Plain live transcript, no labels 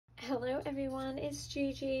Hello everyone, it's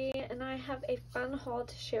Gigi and I have a fun haul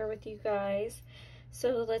to share with you guys.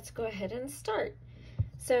 So let's go ahead and start.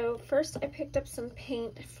 So first I picked up some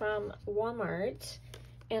paint from Walmart,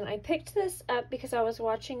 and I picked this up because I was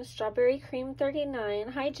watching Strawberry Cream 39.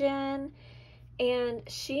 Hi Jen! And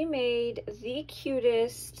she made the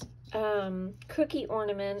cutest cookie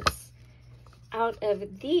ornaments out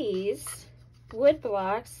of these wood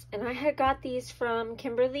blocks, and I had got these from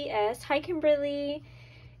Kimberly S. Hi Kimberly!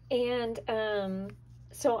 And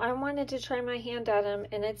so I wanted to try my hand at them,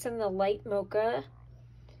 and it's in the light mocha.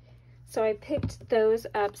 So I picked those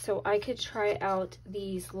up so I could try out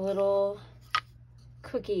these little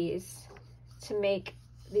cookies to make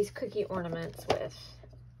these cookie ornaments with.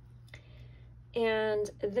 And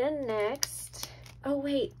then next, oh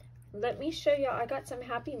wait, let me show y'all, I got some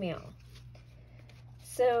Happy Mail.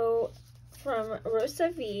 So from Rosa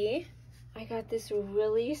V, I got this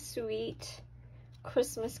really sweet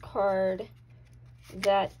Christmas card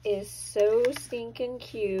that is so stinking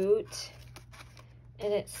cute,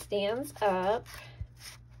 and it stands up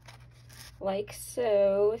like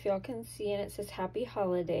so, if y'all can see, and it says Happy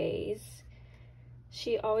Holidays.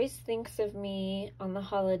 She always thinks of me on the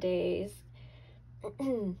holidays.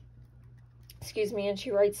 Excuse me, and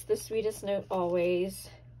she writes the sweetest note always.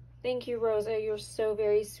 Thank you, Rosa, you're so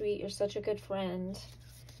very sweet, you're such a good friend.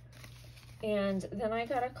 And then I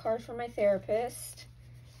got a card from my therapist,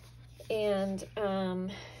 and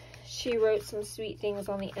she wrote some sweet things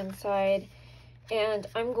on the inside, and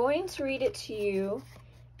I'm going to read it to you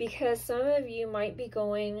because some of you might be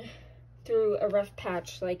going through a rough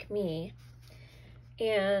patch like me.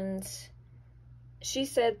 And she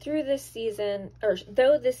said, though this season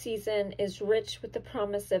is rich with the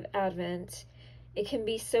promise of Advent, it can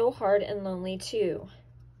be so hard and lonely too.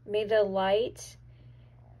 May the light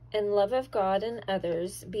and love of God and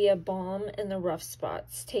others be a balm in the rough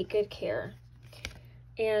spots. Take good care.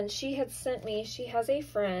 And she had sent me, she has a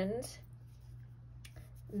friend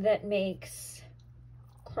that makes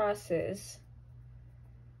crosses,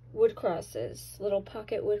 wood crosses, little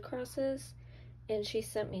pocket wood crosses, and she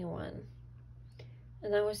sent me one.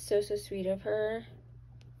 And that was so, so sweet of her.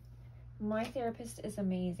 My therapist is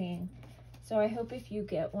amazing. So I hope if you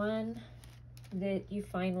get one, that you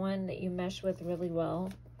find one that you mesh with really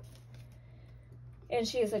well. And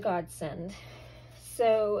she is a godsend.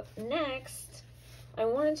 So next, I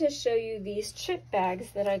wanted to show you these chip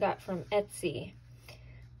bags that I got from Etsy.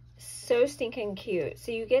 So stinking cute.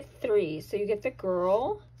 So you get 3. So you get the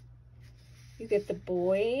girl, you get the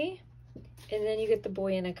boy, and then you get the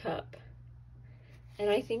boy in a cup. And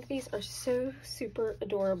I think these are so super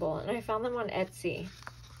adorable. And I found them on Etsy,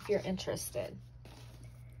 if you're interested.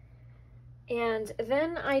 And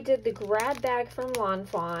then I did the grab bag from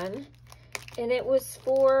Fawn. And it was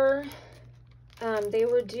for, they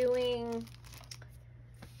were doing,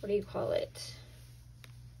 what do you call it?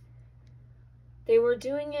 They were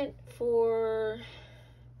doing it for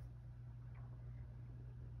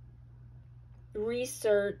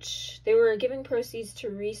research. They were giving proceeds to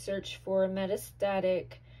research for metastatic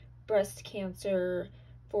breast cancer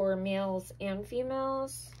for males and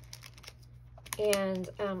females. And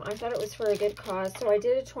I thought it was for a good cause. So I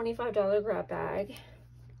did a $25 grab bag.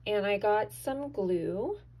 And I got some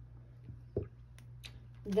glue.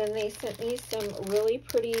 Then they sent me some really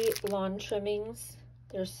pretty lawn trimmings.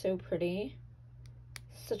 They're so pretty.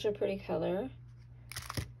 Such a pretty color.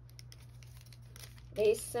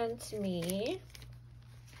 They sent me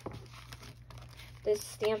this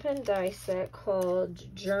stamp and die set called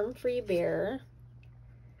Germ Free Bear.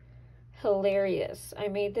 Hilarious. I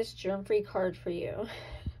made this germ-free card for you.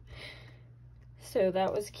 So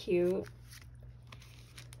that was cute.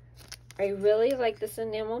 I really like this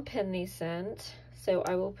enamel pen they sent, so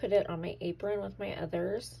I will put it on my apron with my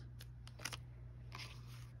others.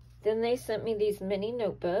 Then they sent me these mini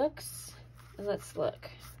notebooks, and let's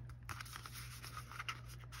look.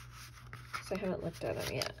 So I haven't looked at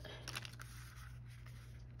them yet.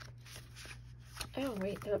 Oh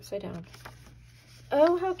wait, they're upside down.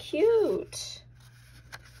 Oh, how cute!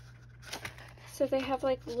 So they have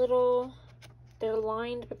like little, they're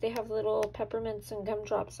lined, but they have little peppermints and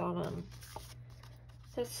gumdrops on them.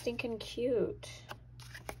 That's stinking cute.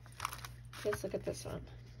 Let's look at this one.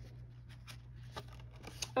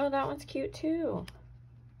 Oh, that one's cute too.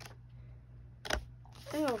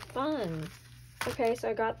 Oh, fun. Okay, so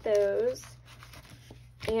I got those.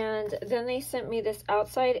 And then they sent me this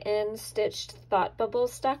outside-in stitched Thought Bubble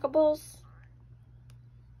stackables.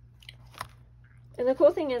 And the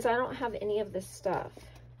cool thing is I don't have any of this stuff.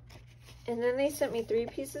 And then they sent me 3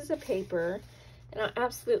 pieces of paper. And I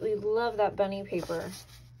absolutely love that bunny paper.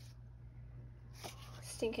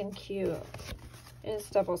 stinking cute. And it's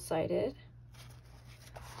double-sided.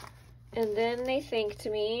 And then they thanked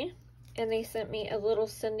me, and they sent me a little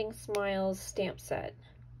Sending Smiles stamp set.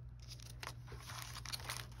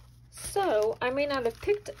 So, I may not have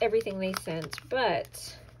picked everything they sent,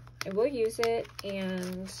 but I will use it,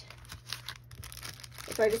 and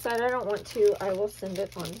if I decide I don't want to, I will send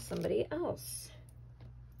it on to somebody else.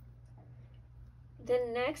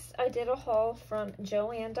 Then next, I did a haul from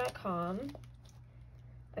JoAnn.com.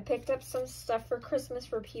 I picked up some stuff for Christmas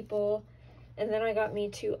for people, and then I got me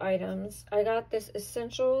 2 items. I got this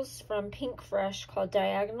Essentials from Pink Fresh called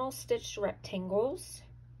Diagonal Stitched Rectangles,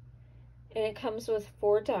 and it comes with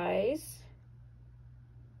 4 dies.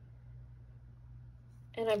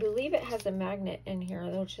 And I believe it has a magnet in here,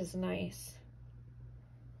 which is nice.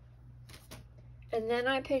 And then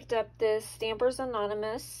I picked up this Stampers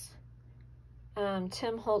Anonymous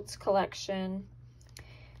Tim Holtz collection,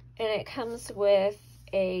 and it comes with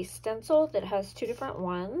a stencil that has 2 different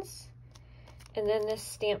ones, and then this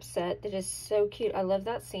stamp set that is so cute. I love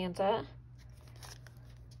that Santa.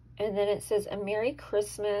 And then it says, "A Merry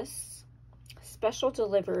Christmas, Special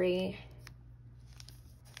Delivery."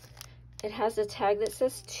 It has a tag that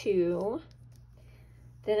says 2.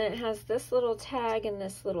 Then it has this little tag and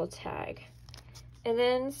this little tag. And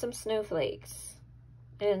then some snowflakes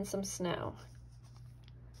and some snow.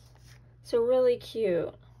 So really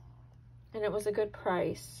cute. And it was a good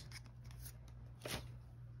price.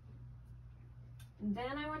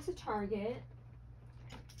 Then I went to Target,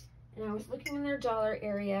 and I was looking in their dollar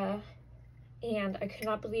area, and I could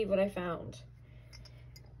not believe what I found.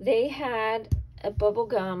 They had a bubble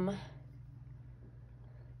gum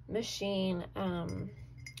machine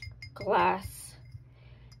glass,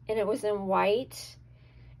 and it was in white,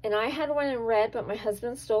 and I had one in red, but my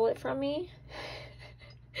husband stole it from me.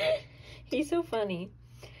 He's so funny.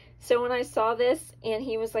 So when I saw this, and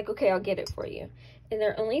he was like, "Okay, I'll get it for you," and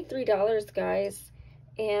they're only $3, guys,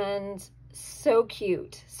 and so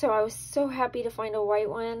cute. So I was so happy to find a white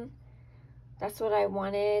one. That's what I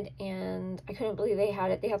wanted, and I couldn't believe they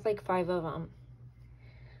had it. They had like 5 of them.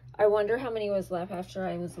 I wonder how many was left after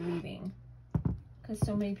I was leaving, because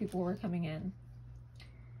so many people were coming in.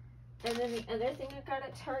 And then the other thing I got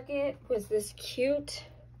at Target was this cute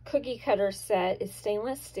cookie cutter set. It's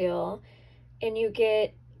stainless steel, and you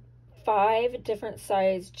get 5 different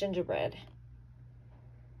size gingerbread.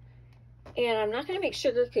 And I'm not going to make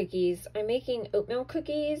sugar cookies. I'm making oatmeal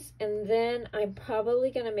cookies, and then I'm probably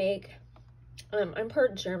going to make, I'm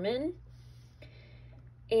part German,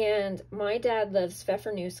 and my dad loves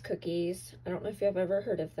Pfeffernuss cookies. I don't know if you've ever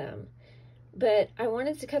heard of them, but I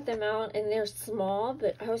wanted to cut them out, and they're small,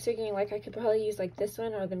 but I was thinking like I could probably use like this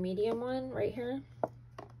one or the medium one right here,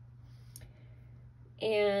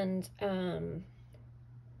 and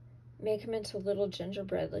make them into little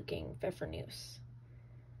gingerbread looking Pfeffernuss.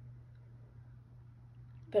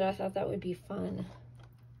 But I thought that would be fun.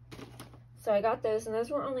 So I got those, and those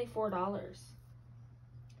were only $4.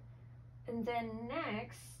 And then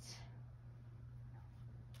next,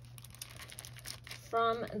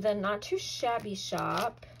 from the Not Too Shabby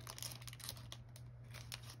shop,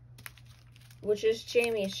 which is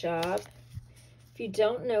Jamie's shop. If you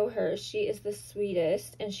don't know her, she is the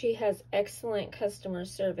sweetest, and she has excellent customer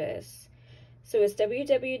service. So it's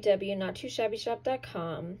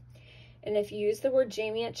www.nottoshabbyshop.com. And if you use the word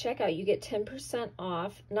Jamie at checkout, you get 10%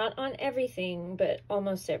 off, not on everything, but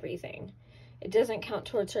almost everything. It doesn't count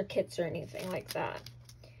towards her kits or anything like that.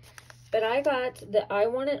 But I got the I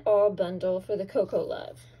Want It All bundle for the Cocoa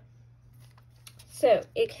Love. So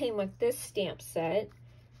it came with this stamp set.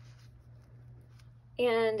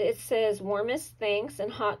 And it says Warmest Thanks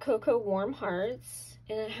and Hot Cocoa Warm Hearts.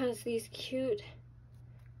 And it has these cute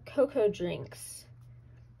cocoa drinks.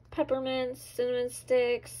 Peppermints, cinnamon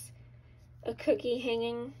sticks, a cookie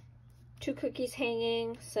hanging, 2 cookies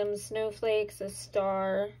hanging, some snowflakes, a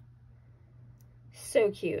star. So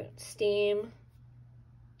cute. Steam.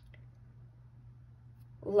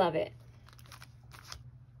 Love it.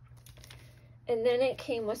 And then it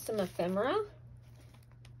came with some ephemera.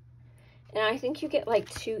 And I think you get like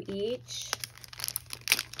 2 each.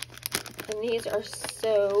 And these are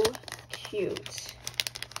so cute.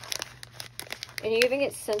 And you even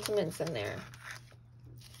get sentiments in there.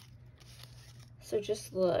 So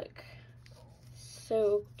just look.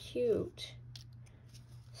 So cute.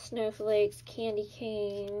 Snowflakes, candy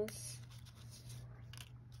canes.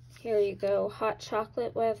 Here you go. Hot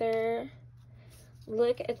chocolate weather.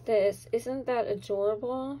 Look at this. Isn't that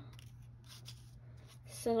adorable?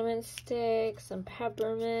 Cinnamon sticks, some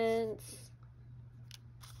peppermints,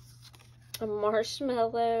 a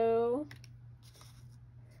marshmallow.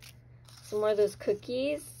 some more of those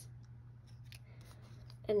cookies,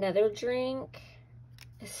 another drink,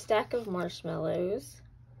 a stack of marshmallows.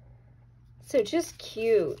 So just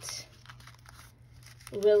cute.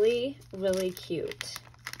 Really, really cute.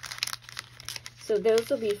 So those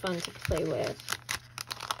will be fun to play with.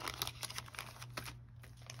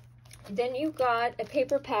 Then you got a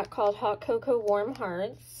paper pack called Hot Cocoa Warm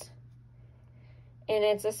Hearts. And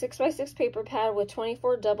it's a 6x6 paper pad with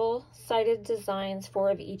 24 double-sided designs,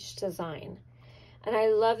 4 of each design. And I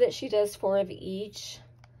love that she does 4 of each.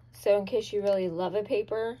 So in case you really love a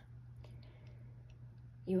paper,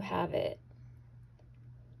 you have it.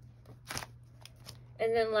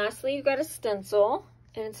 And then lastly, you got a stencil,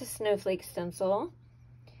 and it's a snowflake stencil.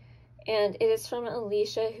 And it is from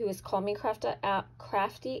Alicia, who is Call Me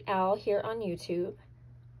Crafty Owl here on YouTube.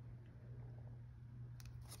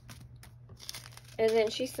 And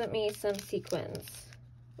then she sent me some sequins,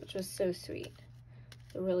 which was so sweet.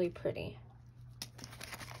 They're really pretty.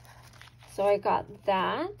 So I got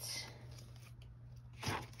that.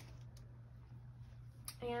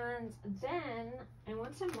 And then I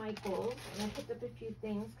went to Michael's and I picked up a few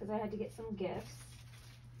things because I had to get some gifts.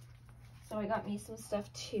 So I got me some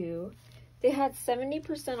stuff too. They had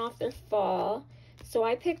 70% off their fall. So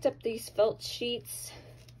I picked up these felt sheets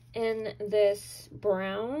in this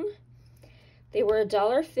brown. They were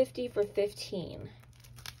 $1.50 for 15.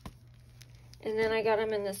 And then I got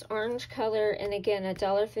them in this orange color, and again,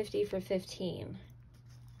 $1.50 for 15.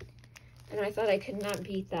 And I thought I could not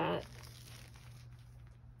beat that.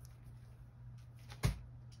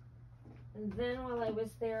 And then while I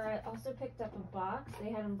was there, I also picked up a box. They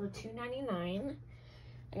had them for $2.99.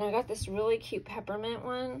 And I got this really cute peppermint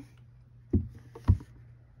one.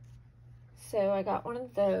 So I got one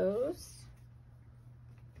of those.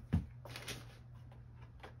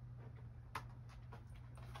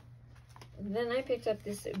 Then I picked up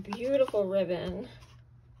this beautiful ribbon.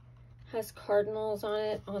 Has cardinals on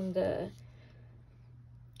it on the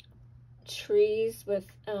trees with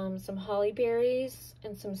some holly berries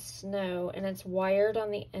and some snow, and it's wired on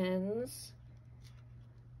the ends.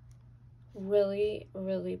 Really,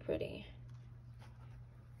 really pretty.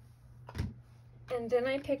 And then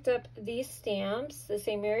I picked up these stamps. They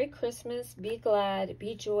say Merry Christmas, be glad,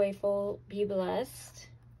 be joyful, be blessed.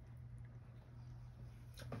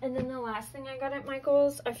 And then the last thing I got at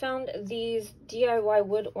Michael's, I found these DIY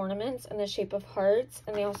wood ornaments in the shape of hearts,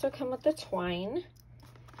 and they also come with the twine.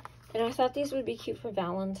 And I thought these would be cute for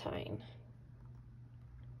Valentine.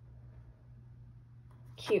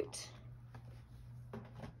 Cute.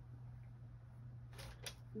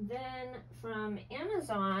 Then from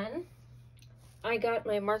Amazon, I got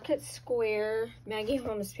my Market Square Maggie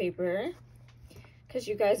Holmes paper, because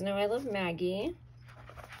you guys know I love Maggie.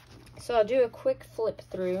 So I'll do a quick flip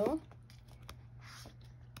through.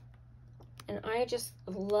 And I just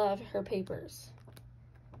love her papers.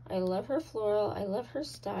 I love her floral. I love her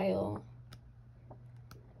style.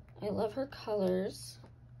 I love her colors.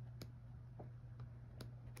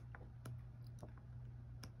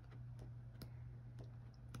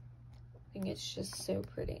 I think it's just so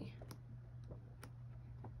pretty.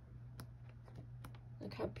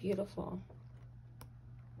 Look how beautiful.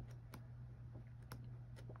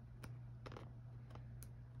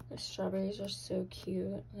 The strawberries are so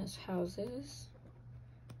cute. There's houses.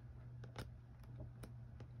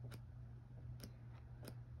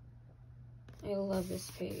 I love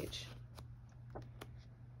this page.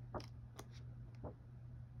 I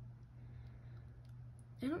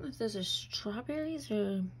don't know if those are strawberries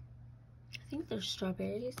or I think they're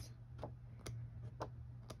strawberries.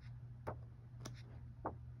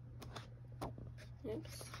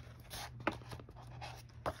 Oops.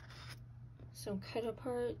 Some cut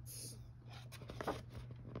aparts,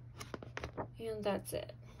 and that's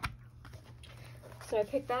it. So I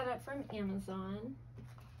picked that up from Amazon.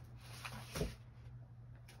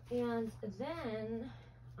 And then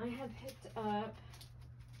I had picked up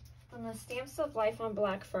from the Stamps of Life on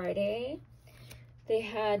Black Friday. They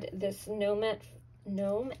had this Gnomette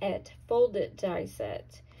folded die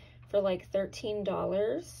set for like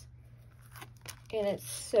 $13. And it's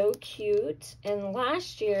so cute. And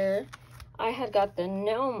last year, I had got the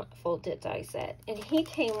gnome folded die set, and he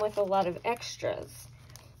came with a lot of extras.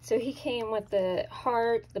 So he came with the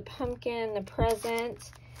heart, the pumpkin, the present,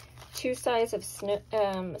 2 sides of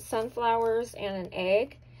sunflowers, and an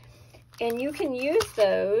egg. And you can use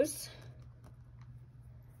those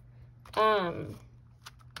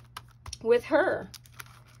with her.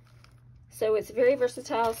 So it's very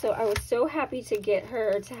versatile. So I was so happy to get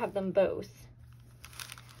her to have them both.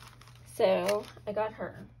 So I got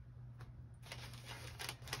her.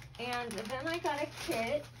 And then I got a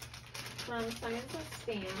kit from Simon Says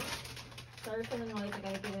Stamp. Sorry for the noise, I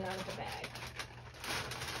gotta get it out of the bag.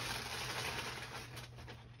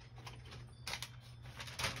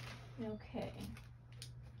 Okay.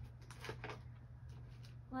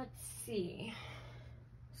 Let's see.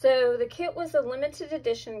 So the kit was a limited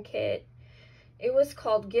edition kit. It was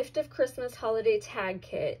called Gift of Christmas Holiday Tag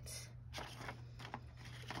Kit.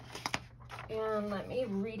 And let me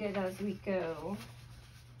read it as we go.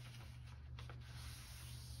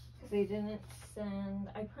 Because they didn't send,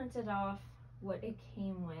 I printed off what it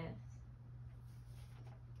came with.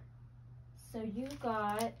 So you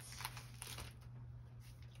got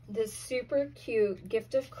this super cute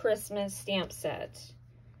Gift of Christmas stamp set.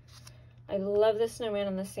 I love the snowman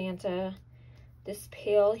and the Santa. This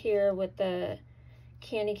pail here with the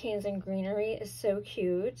candy canes and greenery is so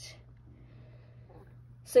cute.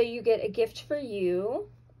 So you get a gift for you.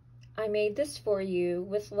 I made this for you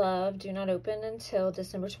with love. Do not open until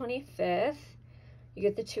December 25th. You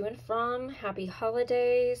get the to and from. Happy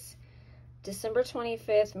holidays. December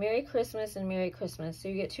 25th. Merry Christmas and Merry Christmas. So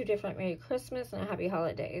you get 2 different Merry Christmas and a Happy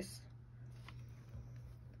Holidays.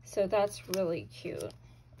 So that's really cute.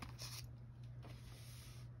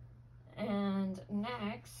 And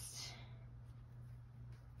next,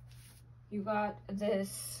 you got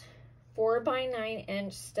this 4x9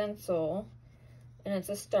 inch stencil, and it's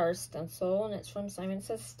a star stencil, and it's from Simon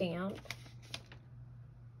Says Stamp.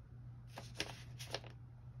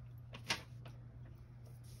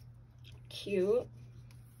 Cute.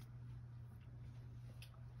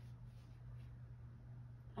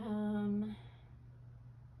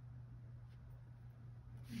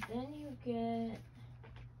 Then you get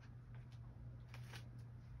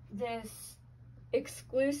this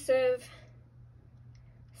exclusive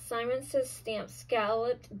Simon Says Stamp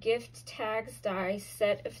scalloped gift tags die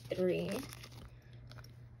set of 3.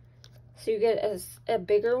 So you get a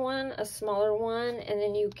bigger one, a smaller one, and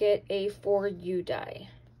then you get a 4U die.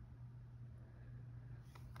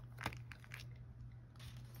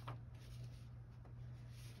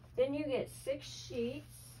 Then you get 6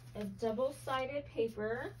 sheets of double-sided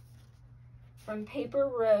paper from Paper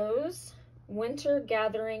Rose Winter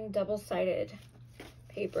Gathering double-sided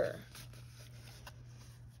paper.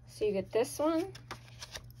 So you get this one,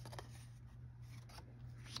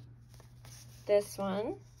 this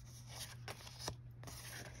one,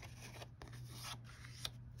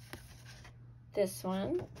 this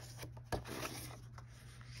one.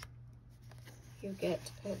 You get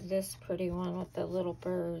this pretty one with the little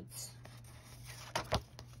birds.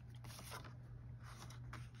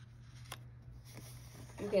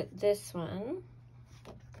 You get this one,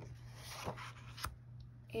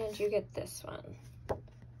 and you get this one.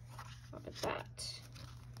 Look at that.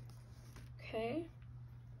 Okay.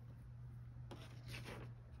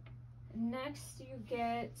 Next, you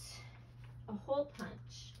get a hole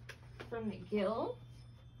punch from McGill.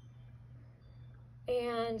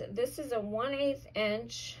 And this is a 1/8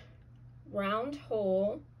 inch round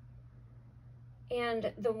hole.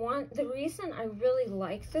 And the reason I really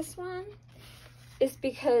like this one is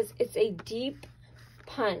because it's a deep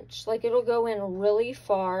punch. Like, it'll go in really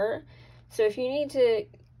far. So if you need to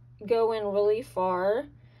go in really far,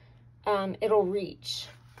 it'll reach.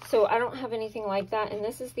 So I don't have anything like that, and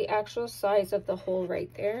this is the actual size of the hole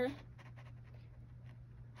right there.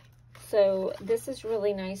 So this is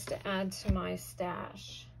really nice to add to my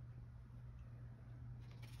stash.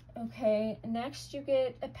 Okay, next you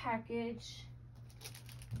get a package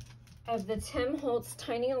of the Tim Holtz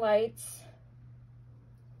Tiny Lights.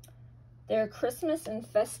 They're Christmas and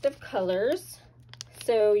festive colors.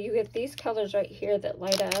 So you get these colors right here that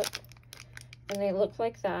light up, and they look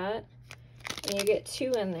like that. And you get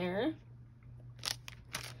 2 in there.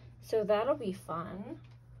 So that'll be fun.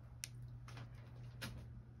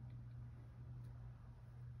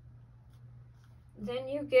 Then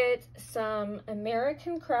you get some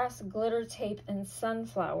American Crafts glitter tape and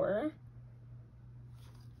sunflower.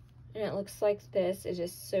 And it looks like this. It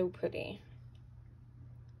is so pretty.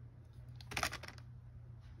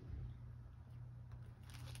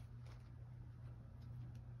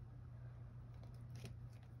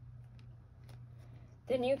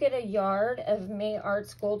 Then you get a yard of May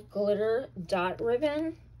Arts Gold Glitter Dot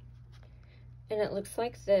Ribbon. And it looks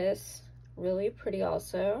like this. Really pretty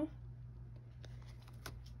also.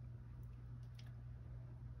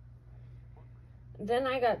 Then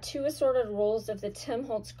I got 2 assorted rolls of the Tim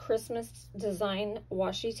Holtz Christmas Design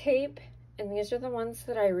Washi Tape. And these are the ones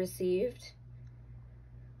that I received.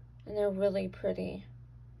 And they're really pretty.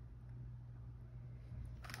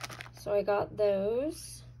 So I got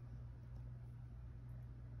those.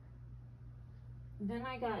 Then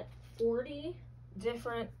I got 40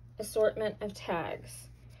 different assortment of tags.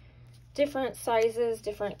 Different sizes,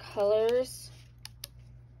 different colors.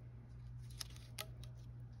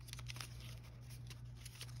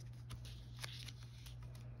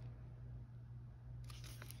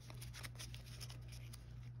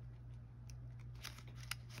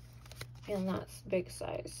 And that's big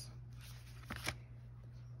size.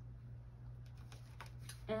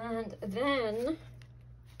 And then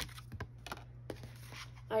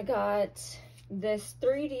I got this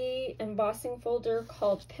 3D embossing folder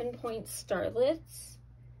called Pinpoint Starlets,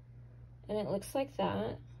 and it looks like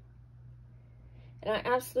that. And I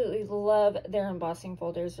absolutely love their embossing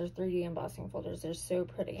folders, their 3D embossing folders. They're so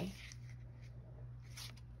pretty.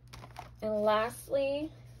 And lastly,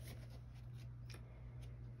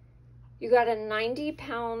 you got a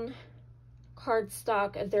 90-pound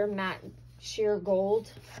cardstock of their matte sheer gold,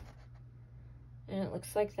 and it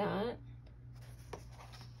looks like that.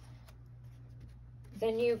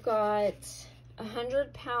 Then you got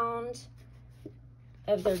 100 pounds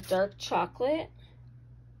of their dark chocolate.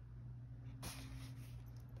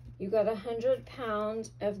 You got 100 pounds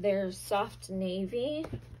of their soft navy.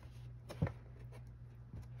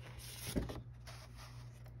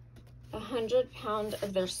 100 pounds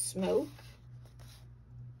of their smoke.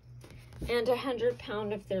 And 100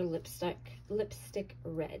 pounds of their lipstick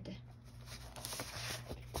red.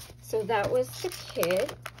 So that was the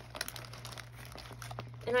kit.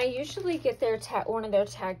 And I usually get their one of their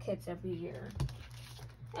tag kits every year.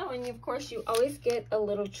 Oh, and of course you always get a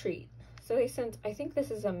little treat. So they sent, I think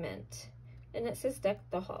this is a mint, and it says Deck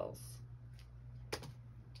the Halls.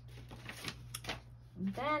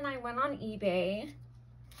 Then I went on eBay,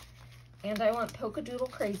 and I went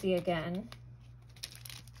Polkadoodle crazy again.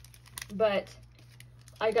 But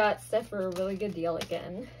I got stuff for a really good deal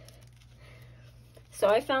again. So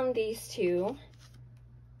I found these two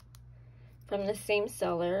from the same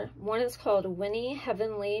seller. One is called Winnie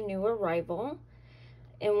Heavenly New Arrival,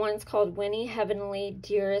 and one's called Winnie Heavenly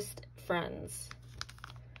Dearest Friends.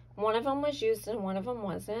 One of them was used and one of them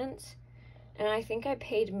wasn't. And I think I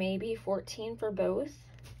paid maybe $14 for both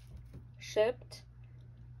shipped.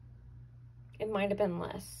 It might have been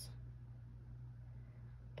less.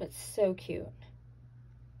 But so cute.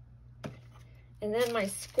 And then my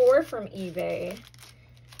score from eBay.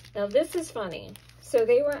 Now this is funny. So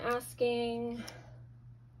they were asking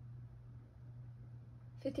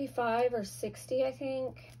 55 or 60, I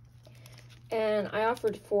think. And I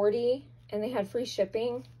offered 40, and they had free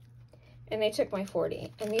shipping. And they took my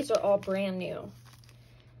 40. And these are all brand new.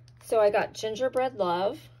 So I got Gingerbread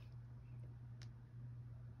Love.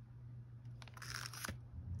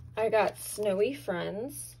 I got Snowy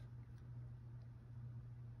Friends.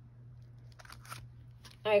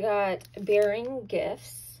 I got Bearing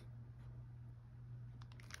Gifts.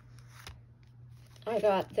 I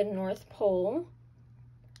got the North Pole.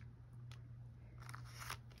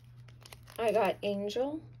 I got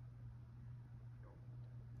Angel.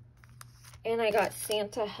 And I got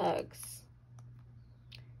Santa Hugs.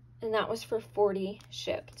 And that was for 40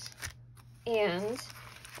 shipped. And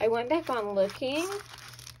I went back on looking,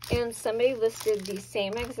 and somebody listed the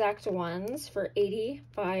same exact ones for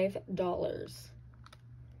 $85.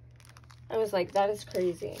 I was like, that is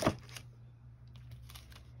crazy.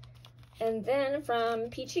 And then from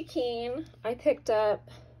Peachy Keen, I picked up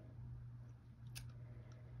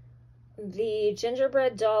the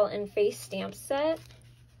gingerbread doll and face stamp set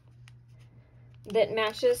that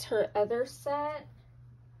matches her other set.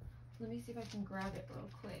 Let me see if I can grab it real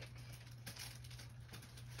quick.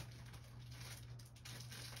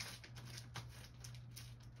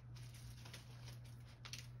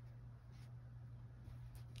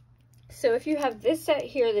 So if you have this set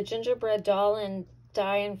here, the gingerbread doll and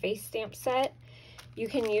die and face stamp set, you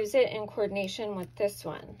can use it in coordination with this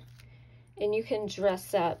one. And you can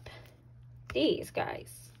dress up these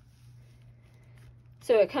guys.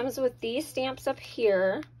 So it comes with these stamps up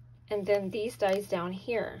here, and then these dies down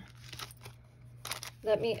here.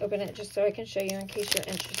 Let me open it just so I can show you in case you're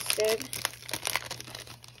interested.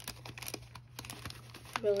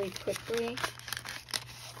 Really quickly.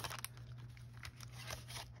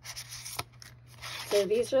 So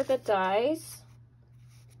these are the dies,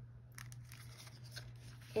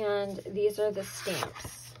 and these are the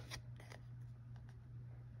stamps.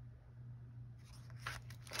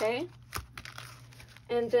 Okay.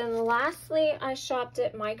 And then lastly, I shopped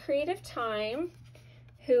at My Creative Time,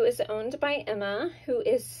 who is owned by Emma, who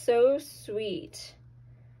is so sweet.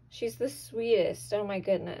 She's the sweetest. Oh my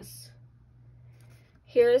goodness.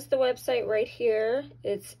 Here is the website right here.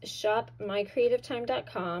 It's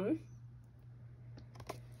shopmycreativetime.com.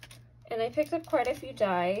 And I picked up quite a few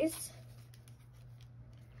dies.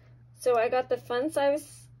 So I got the Fun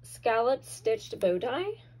Size Scalloped Stitched Bow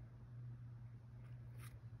Die.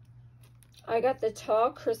 I got the Tall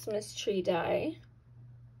Christmas Tree Die.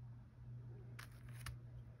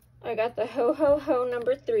 I got the Ho Ho Ho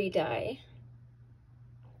number 3 die.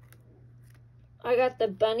 I got the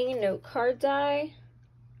Bunny Note Card die.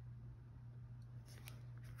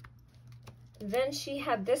 Then she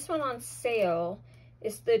had this one on sale.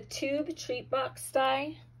 It's the Tube Treat Box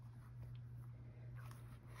die.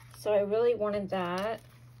 So I really wanted that.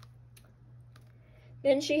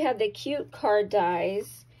 Then she had the cute card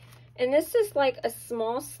dies. And this is like a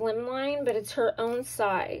small slimline, but it's her own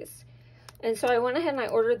size. And so I went ahead and I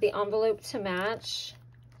ordered the envelope to match.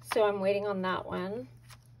 So I'm waiting on that one.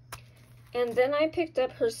 And then I picked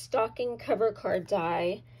up her stocking cover card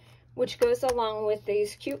die, which goes along with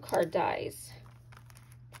these cute card dies.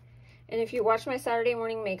 And if you watch my Saturday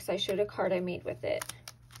morning makes, I showed a card I made with it.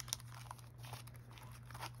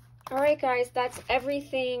 Alright guys, that's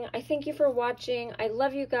everything. I thank you for watching. I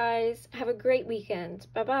love you guys. Have a great weekend.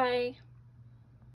 Bye-bye.